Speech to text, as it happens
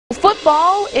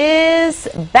Football is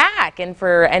back, and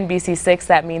for NBC6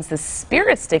 that means the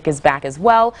Spirit Stick is back as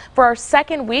well. For our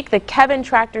second week, the Kevin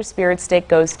Tractor Spirit Stick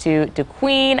goes to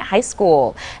DeQueen High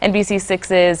School.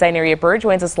 NBC6's Zyneria Bird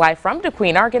joins us live from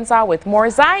DeQueen, Arkansas with more.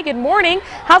 Zy, good morning.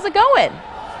 How's it going?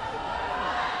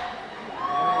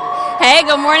 Hey,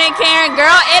 good morning, Karen.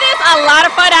 Girl, it is a lot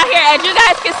of fun out here. As you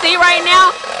guys can see right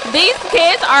now, these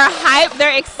kids are hyped.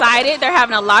 They're excited. They're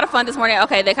having a lot of fun this morning.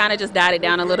 Okay, they kind of just died it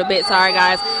down a little bit. Sorry,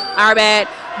 guys. Our bad.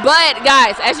 But,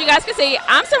 guys, as you guys can see,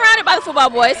 I'm surrounded by the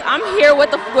football boys. I'm here with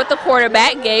the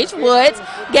quarterback, Gage Woods.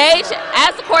 Gage,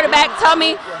 as the quarterback, tell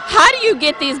me, how do you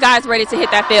get these guys ready to hit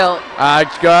that field?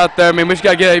 Just go out there. I mean, we just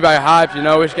got to get everybody hyped, you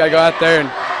know. We just got to go out there and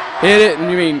hit it.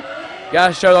 And, you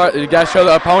gotta show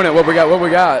the opponent what we got.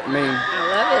 I mean, I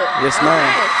love it. Yes, ma'am.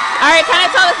 All right, kind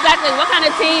of tell us exactly what kind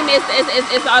of team is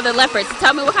are the Leopards.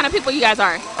 Tell me what kind of people you guys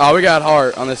are. Oh, we got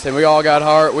heart on this team. We all got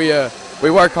heart. We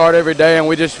work hard every day, and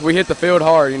we hit the field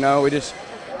hard. You know, we just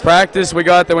practice. We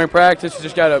go out there, we practice. We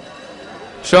just gotta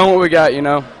show them what we got. You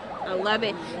know. I love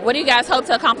it. What do you guys hope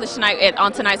to accomplish tonight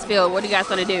on tonight's field? What are you guys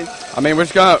gonna do? I mean, we're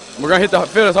gonna hit the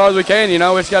field as hard as we can. You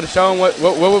know, we just gotta show them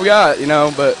what we got. You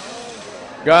know, but.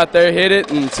 Go out there, hit it,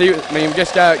 and see. I mean, we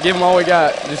just got to give them all we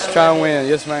got. Just try and win.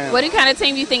 Yes, ma'am. What kind of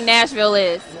team do you think Nashville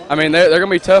is? I mean, they're gonna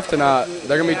be tough tonight.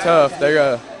 They're gonna be tough. They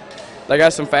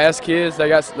got some fast kids. They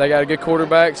got a good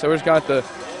quarterback. So we're just gonna have to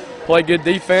play good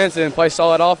defense and play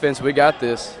solid offense. We got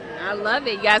this. I love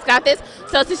it. You guys got this.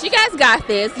 So since you guys got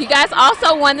this, you guys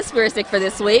also won the Spirit Stick for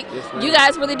this week. Yes, you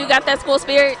guys really do got that school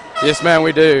spirit? Yes, ma'am.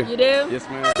 We do. You do? Yes,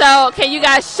 ma'am. So can you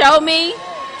guys show me?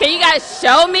 Can you guys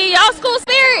show me y'all school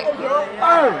spirit? Who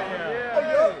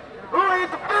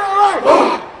hit the field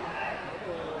right?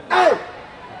 Hey!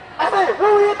 I said, who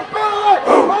hit the field right?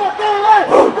 Ball right?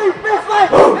 Defense right?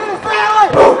 Hit it sound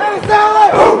right? Hit it sound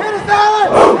right? Hit it sound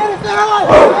right? Hit it sound right?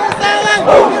 Hit it sound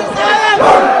right? Hit it sound right?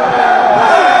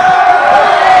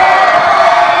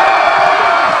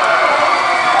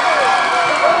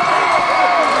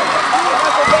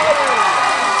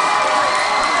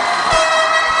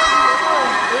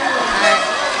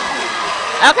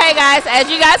 Okay, guys, as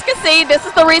you guys can see, this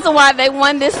is the reason why they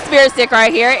won this Spirit Stick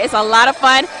right here. It's a lot of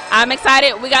fun. I'm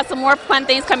excited. We got some more fun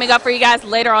things coming up for you guys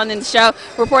later on in the show.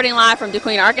 Reporting live from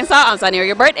DeQueen, Arkansas, I'm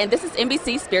Zyneria Bird, and this is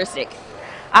NBC Spirit Stick.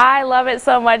 I love it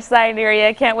so much,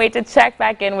 Zyneria. Can't wait to check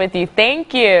back in with you.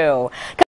 Thank you.